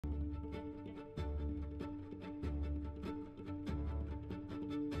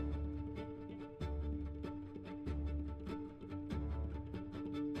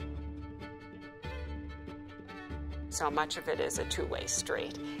So much of it is a two-way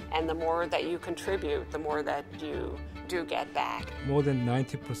street. And the more that you contribute, the more that you do get back. More than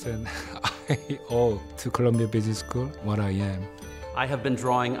 90% I owe to Columbia Business School what I am. I have been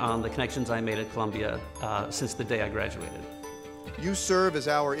drawing on the connections I made at Columbia since the day I graduated. You serve as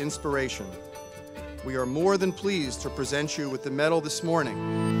our inspiration. We are more than pleased to present you with the medal this morning.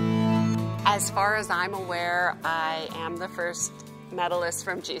 As far as I'm aware, I am the first medalist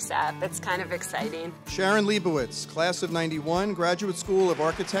from GSAP. It's kind of exciting. Sharon Liebowitz, class of '91, Graduate School of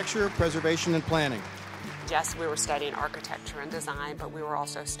Architecture, Preservation and Planning. Yes, we were studying architecture and design, but we were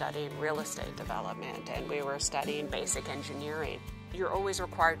also studying real estate development, and we were studying basic engineering. You're always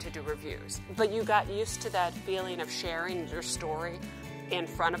required to do reviews, but you got used to that feeling of sharing your story in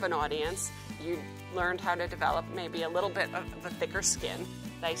front of an audience. You learned how to develop maybe a little bit of a thicker skin.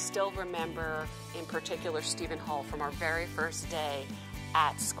 I still remember, in particular, Stephen Hall from our very first day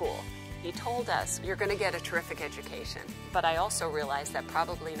at school. He told us, you're going to get a terrific education, but I also realized that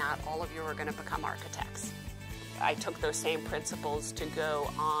probably not all of you are going to become architects. I took those same principles to go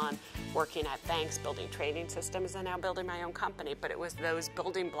on working at banks, building trading systems, and now building my own company. But it was those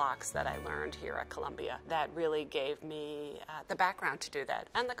building blocks that I learned here at Columbia that really gave me the background to do that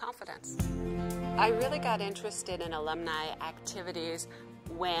and the confidence. I really got interested in alumni activities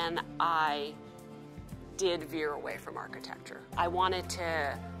when I did veer away from architecture. I wanted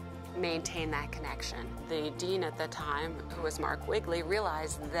to maintain that connection. The dean at the time, who was Mark Wigley,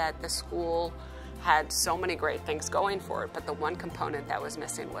 realized that the school had so many great things going for it, but the one component that was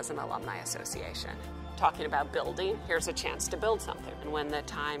missing was an alumni association. Talking about building, here's a chance to build something. And when the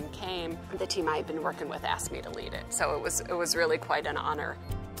time came, the team I had been working with asked me to lead it. So it was really quite an honor.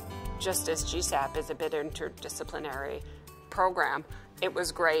 Just as GSAP is a bit interdisciplinary program, it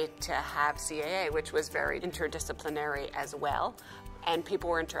was great to have CAA, which was very interdisciplinary as well, and people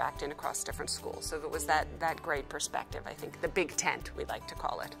were interacting across different schools. So it was that great perspective, I think, the big tent, we like to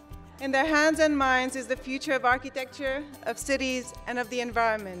call it. In their hands and minds is the future of architecture, of cities, and of the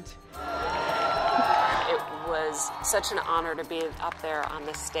environment. It was such an honor to be up there on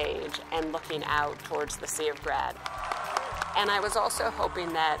the stage and looking out towards the Sea of Grad. And I was also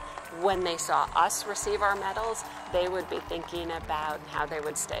hoping that when they saw us receive our medals, they would be thinking about how they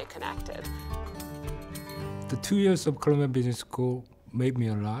would stay connected. The 2 years of Columbia Business School made me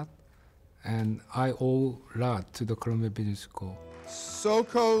a lot, and I owe a lot to the Columbia Business School.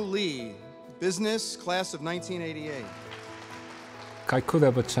 Seokho Lee, business, class of 1988. I could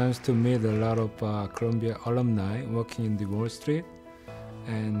have a chance to meet a lot of Columbia alumni working in the Wall Street,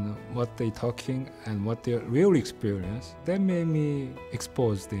 and what they talking and what their real experience, that made me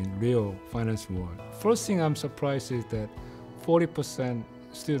exposed in real finance world. First thing I'm surprised is that 40%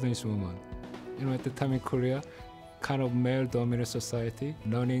 students women. You know, at the time in Korea, kind of male-dominated society,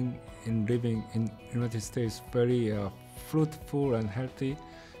 learning and living in United States very fruitful and healthy.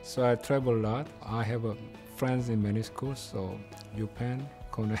 So I travel a lot. I have friends in many schools, so UPenn,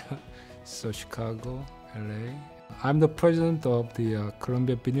 Cornell, so Chicago, LA. I'm the president of the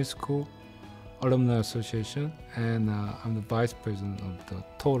Columbia Business School Alumni Association, and I'm the vice president of the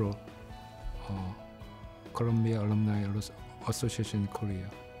total Columbia Alumni Association in Korea.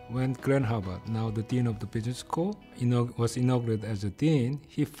 When Glenn Hubbard, now the dean of the business school, was inaugurated as a dean,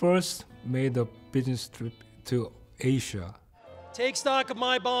 he first made a business trip to Asia. Take stock of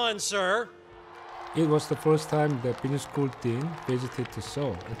my bonds, sir. It was the first time the business school dean visited to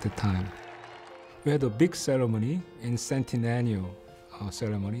Seoul at the time. We had a big ceremony in centennial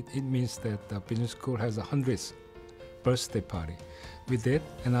ceremony. It means that the business school has a 100th birthday party. We did,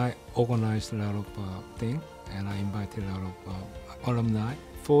 and I organized a lot of things, and I invited a lot of alumni.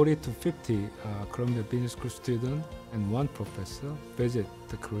 40 to 50 Columbia Business School students and one professor visit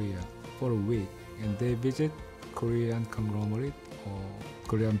the Korea for a week, and they visit Korean conglomerate or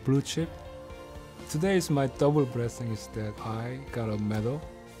Korean blue chip. Today is my double blessing is that I got a medal,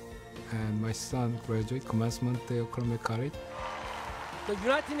 and my son graduated commencement day of Columbia College. The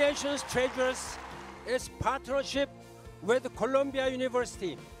United Nations treasures its partnership with Columbia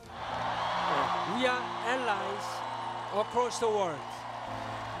University. We are allies across the world.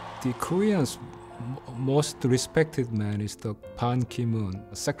 The Korean's most respected man is the Ban Ki-moon,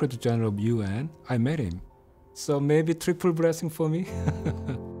 Secretary General of UN. I met him. So maybe triple blessing for me.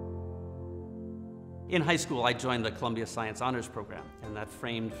 In high school, I joined the Columbia Science Honors Program, and that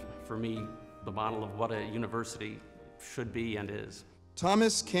framed for me the model of what a university should be and is.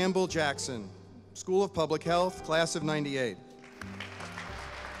 Thomas Campbell Jackson, School of Public Health, class of '98.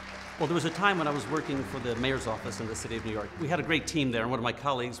 Well, there was a time when I was working for the mayor's office in the city of New York. We had a great team there, and one of my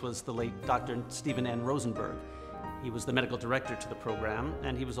colleagues was the late Dr. Stephen N. Rosenberg. He was the medical director to the program,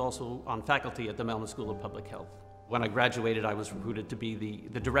 and he was also on faculty at the Mellon School of Public Health. When I graduated, I was recruited to be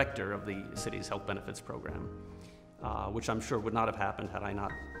the director of the city's health benefits program, which I'm sure would not have happened had I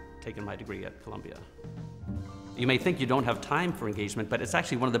not taken my degree at Columbia. You may think you don't have time for engagement, but it's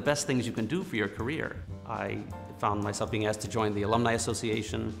actually one of the best things you can do for your career. I found myself being asked to join the Alumni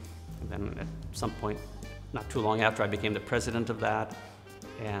Association, and then at some point, not too long after, I became the president of that,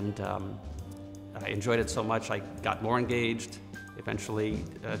 and I enjoyed it so much I got more engaged. Eventually,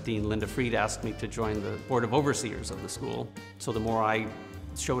 Dean Linda Fried asked me to join the Board of Overseers of the school. So the more I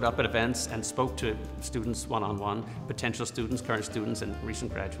showed up at events and spoke to students one-on-one, potential students, current students, and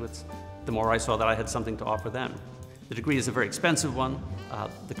recent graduates, the more I saw that I had something to offer them. The degree is a very expensive one.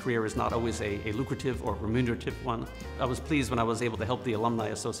 The career is not always a lucrative or remunerative one. I was pleased when I was able to help the Alumni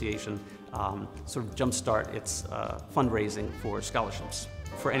Association sort of jumpstart its fundraising for scholarships.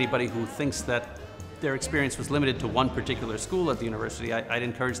 For anybody who thinks that their experience was limited to one particular school at the university, I'd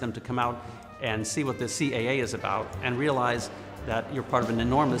encourage them to come out and see what the CAA is about and realize that you're part of an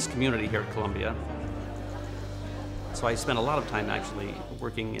enormous community here at Columbia. So I spent a lot of time actually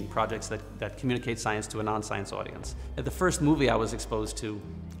working in projects that communicate science to a non-science audience. The first movie I was exposed to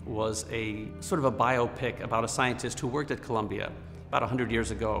was a sort of a biopic about a scientist who worked at Columbia about 100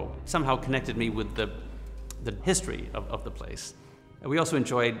 years ago. Somehow connected me with the history of the place. And we also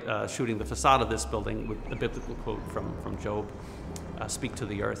enjoyed shooting the facade of this building with a biblical quote from Job, "Speak to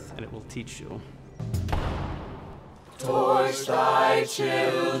the earth and it will teach you." Torch thy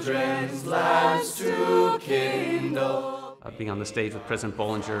children's lamps to kindle. Being on the stage with President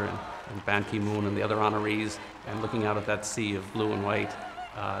Bollinger and Ban Ki-moon and the other honorees and looking out at that sea of blue and white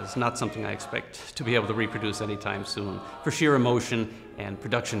is not something I expect to be able to reproduce anytime soon, for sheer emotion and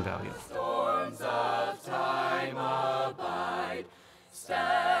production value. Storms of time abide,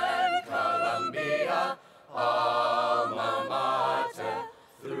 stand Columbia.